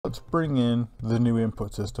let's bring in the new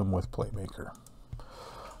input system with Playmaker.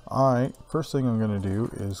 First thing I'm going to do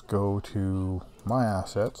is go to my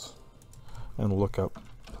assets and look up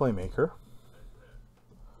Playmaker.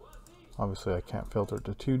 Obviously I can't filter it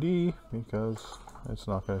to 2D because it's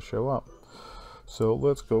not going to show up. So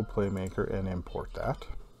let's go Playmaker and import that.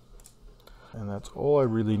 And that's all I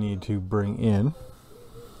really need to bring in.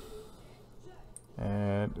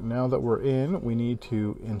 And now that we're in, we need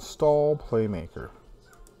to install Playmaker.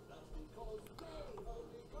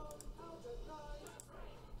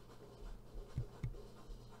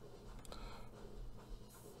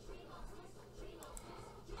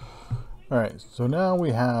 Alright, so now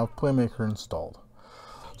we have Playmaker installed.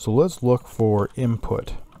 So let's look for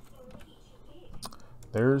input.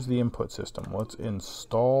 There's the input system. Let's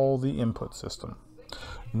install the input system.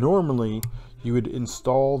 Normally, you would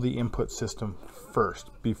install the input system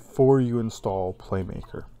first before you install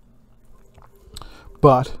Playmaker.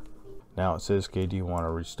 But now it says, okay, do you want to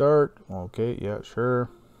restart? Okay, yeah, sure.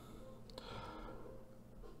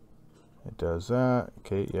 It does that.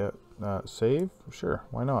 Okay, yeah, save? Sure,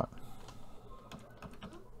 why not?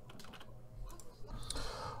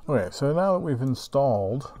 Okay, so now that we've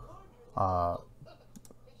installed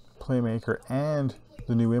Playmaker and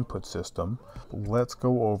the new input system, let's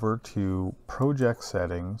go over to project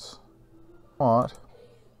settings. And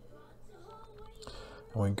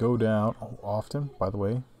we go down often, by the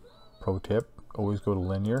way, pro tip, always go to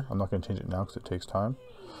linear. I'm not going to change it now because it takes time.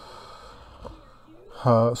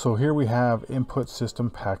 So here we have input system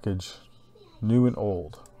package, new and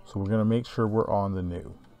old. So we're going to make sure we're on the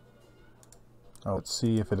new. Let's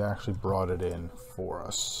see if it actually brought it in for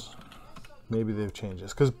us. Maybe they've changed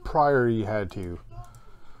this because prior you had to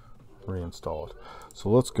reinstall it. So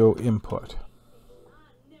let's go input.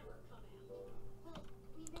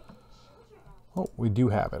 Oh, we do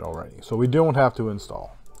have it already. So we don't have to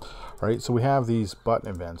install. Right? So we have these button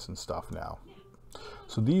events and stuff now.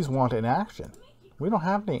 So these want an action. We don't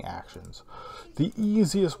have any actions. The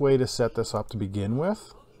easiest way to set this up to begin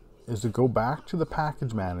with is to go back to the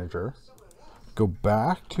package manager, go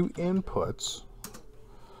back to inputs,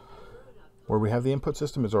 where we have the input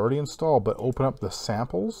system is already installed, but open up the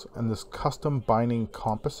samples and this custom binding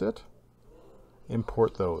composite,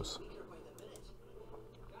 import those.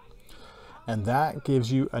 And that gives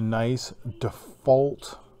you a nice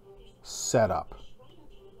default setup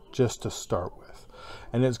just to start with.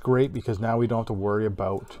 And it's great because now we don't have to worry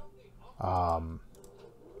about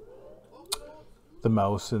the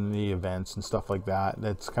mouse and the events and stuff like that.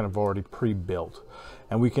 That's kind of already pre-built,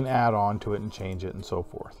 and we can add on to it and change it and so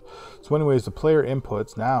forth. So anyways, the player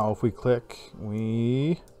inputs, now if we click,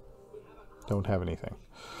 we don't have anything.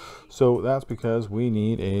 So that's because we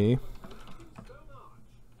need a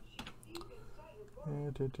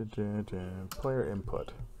player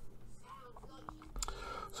input.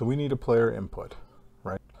 So we need a player input,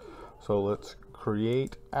 right? So let's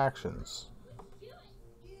create actions.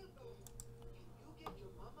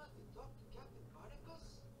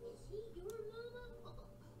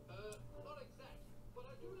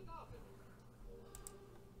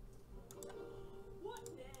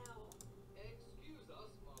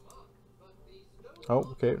 Oh,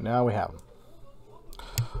 okay, now we have them.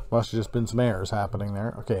 Must have just been some errors happening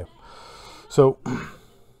there. Okay, so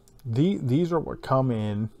these are what come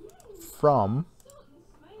in from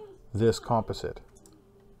this composite,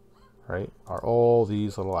 right? Are all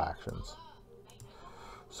these little actions.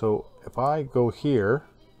 So if I go here,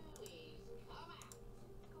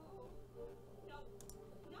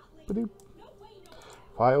 if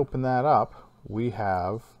I open that up, we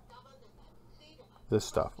have this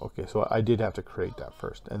stuff. Okay, so I did have to create that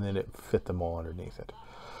first, and then it fit them all underneath it.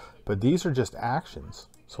 But these are just actions.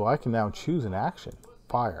 So I can now choose an action,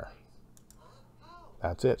 fire.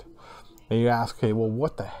 That's it. And you ask, okay, well,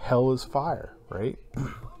 what the hell is fire, right?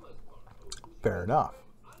 Fair enough.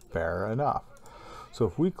 Fair enough. So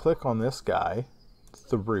if we click on this guy,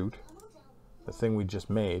 the root, the thing we just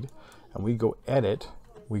made, and we go edit,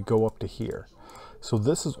 we go up to here. So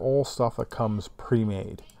this is all stuff that comes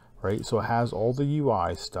pre-made, right? So it has all the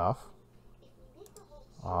UI stuff,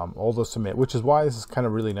 all the submit, which is why this is kind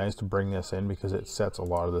of really nice to bring this in, because it sets a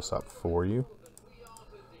lot of this up for you.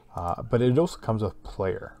 But it also comes with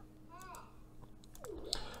player.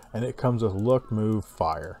 And it comes with look, move,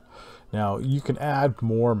 fire. Now you can add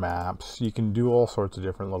more maps, you can do all sorts of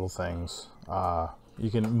different little things.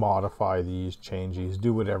 You can modify these, change these,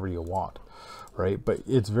 do whatever you want, right? But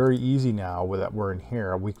it's very easy now that we're in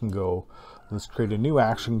here. We can go, let's create a new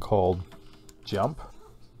action called jump.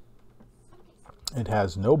 It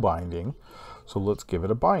has no binding, so let's give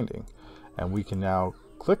it a binding. And we can now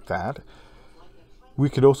click that. We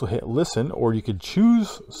could also hit listen, or you could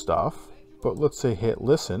choose stuff, but let's say hit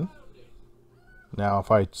listen. Now if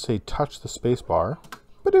I say touch the space bar,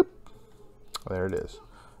 there it is.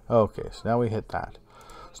 Okay, so now we hit that.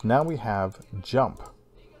 So now we have jump,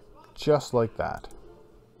 just like that.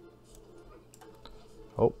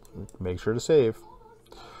 Oh, make sure to save.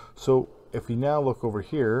 So if we now look over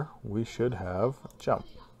here, we should have jump.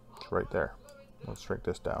 It's right there. Let's shrink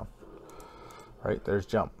this down. Right, there's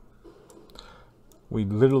jump. We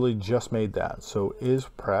literally just made that. So is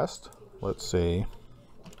pressed, let's say,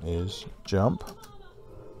 is jump.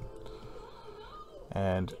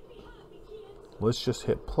 And let's just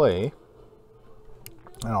hit play.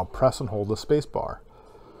 And I'll press and hold the space bar.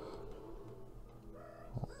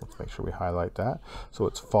 Let's make sure we highlight that. So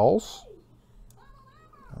it's false.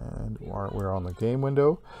 And we're on the game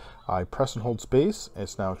window. I press and hold space.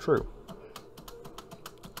 It's now true.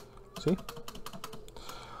 See?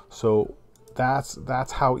 So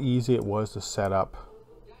that's how easy it was to set up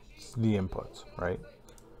the inputs, right?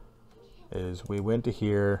 Is we went to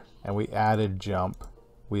here and we added jump.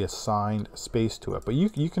 We assigned space to it. But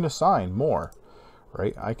you can assign more,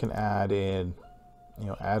 right? I can add in,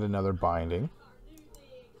 add another binding.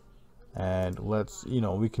 And let's,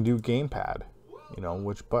 we can do gamepad.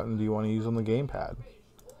 Which button do you want to use on the gamepad?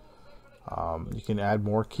 You can add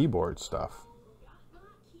more keyboard stuff.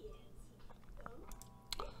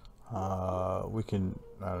 We can,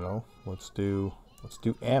 I don't know, let's do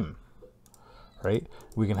M, right?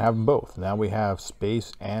 We can have them both. Now we have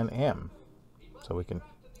space and M. So we can,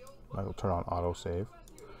 I'll turn on autosave.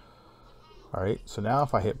 All right, so now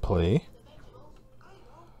if I hit play,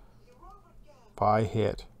 if I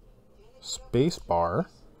hit space bar,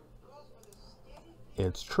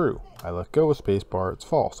 it's true. I let go of space bar, it's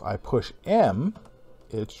false. I push M,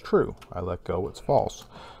 it's true. I let go, it's false.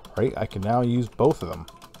 Right? I can now use both of them.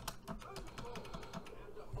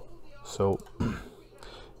 So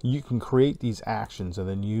you can create these actions and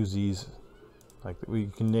then use these, like we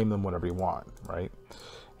can name them whatever you want, right?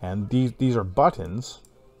 And these are buttons,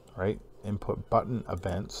 right? Input button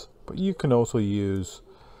events, but you can also use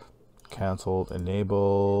canceled,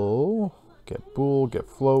 enable, get bool, get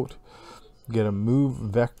float, get a move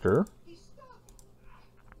vector,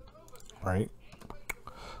 right?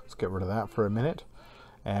 Let's get rid of that for a minute.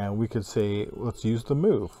 And we could say, let's use the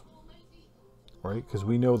move, right? Because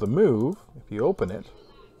we know the move, if you open it,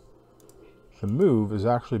 the move is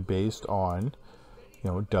actually based on,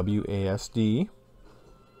 WASD,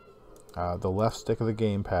 the left stick of the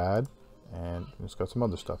gamepad, and it's got some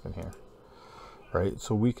other stuff in here, right?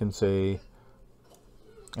 So we can say,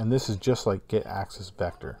 and this is just like get axis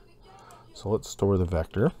vector. So let's store the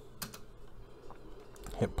vector,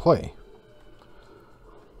 hit play.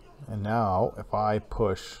 And now if I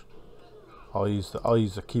push, I'll use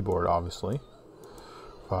the keyboard obviously.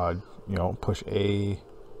 If I, push A,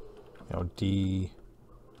 D,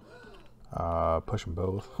 push them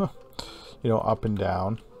both, up and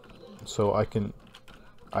down. So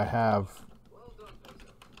I have,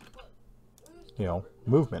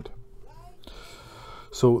 movement.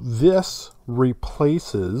 So this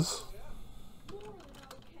replaces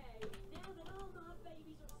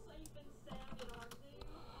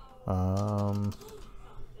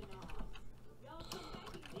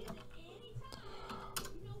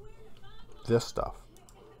this stuff.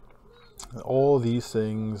 All these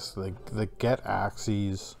things, the get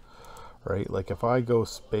axes, right? Like if I go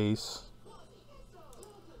space,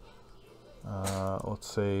 let's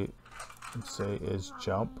say is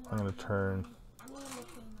jump. I'm going to turn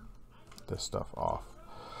this stuff off,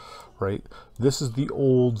 right? This is the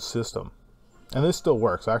old system, and this still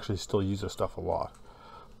works. I actually still use this stuff a lot,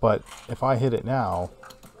 but if I hit it now,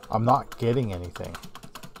 I'm not getting anything,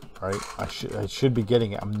 right? I should be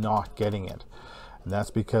getting it. I'm not getting it, and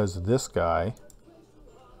that's because this guy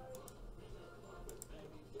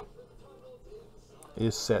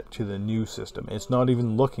is set to the new system. It's not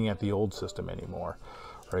even looking at the old system anymore,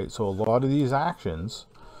 right? So a lot of these actions,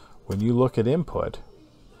 when you look at input,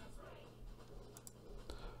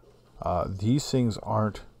 these things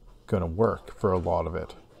aren't going to work for a lot of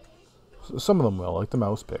it. So some of them will, like the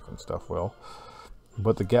mouse pick and stuff will,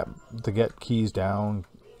 but the get keys down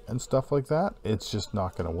and stuff like that, it's just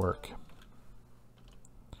not going to work.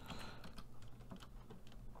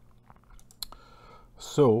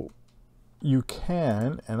 So you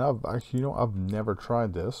can, and I've actually, I've never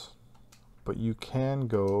tried this, but you can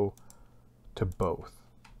go to both.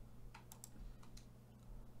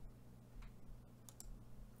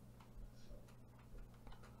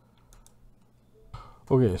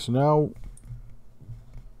 Okay, so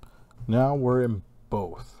now we're in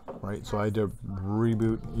both, right? So I had to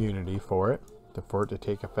reboot Unity for it. for it to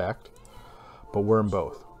take effect, but we're in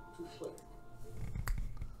both.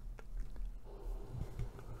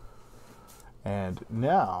 And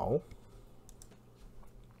now,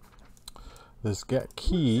 this get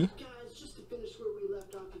key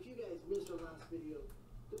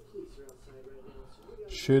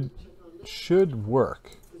should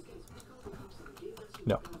work.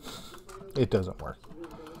 No, it doesn't work.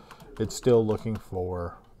 It's still looking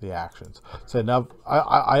for the actions. So now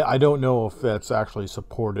I don't know if that's actually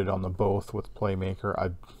supported on the both with Playmaker.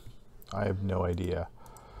 I have no idea.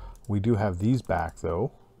 We do have these back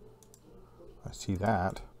though. I see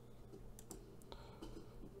that.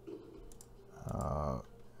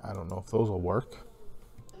 I don't know if those will work.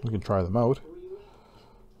 We can try them out.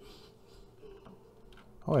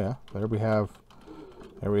 Oh yeah, there we have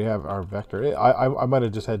our vector. I might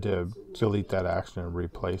have just had to delete that action and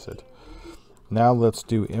replace it. Now let's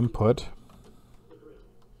do input.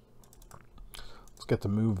 Let's get the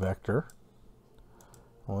move vector.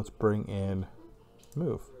 Well, let's bring in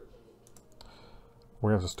move.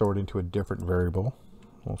 We're going to have to store it into a different variable.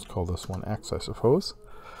 Let's call this one X, I suppose.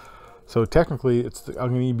 So technically,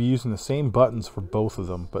 I'm going to be using the same buttons for both of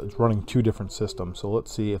them, but it's running two different systems. So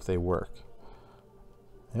let's see if they work.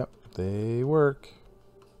 Yep, they work.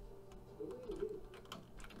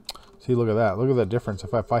 See, look at that. Look at that difference.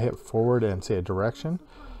 If I hit forward and say a direction,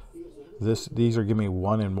 these are giving me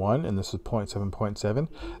 1 and 1, and this is 0.7, 0.7.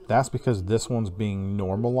 That's because this one's being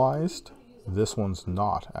normalized. This one's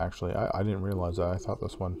not, actually. I didn't realize that. I thought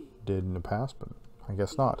this one did in the past, but I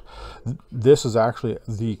guess not. This is actually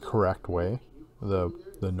the correct way, the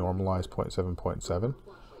normalized 0.7, 0.7.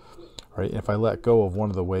 Right? And if I let go of one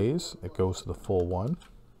of the ways, it goes to the full one.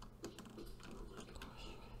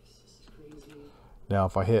 Now,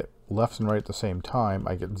 if I hit left and right at the same time,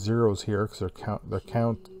 I get zeros here because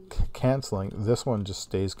they're canceling. This one just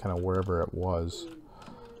stays kind of wherever it was.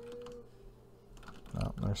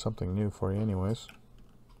 Oh, there's something new for you anyways.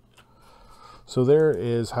 So there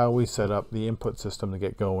is how we set up the input system to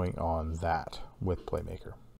get going on that with Playmaker.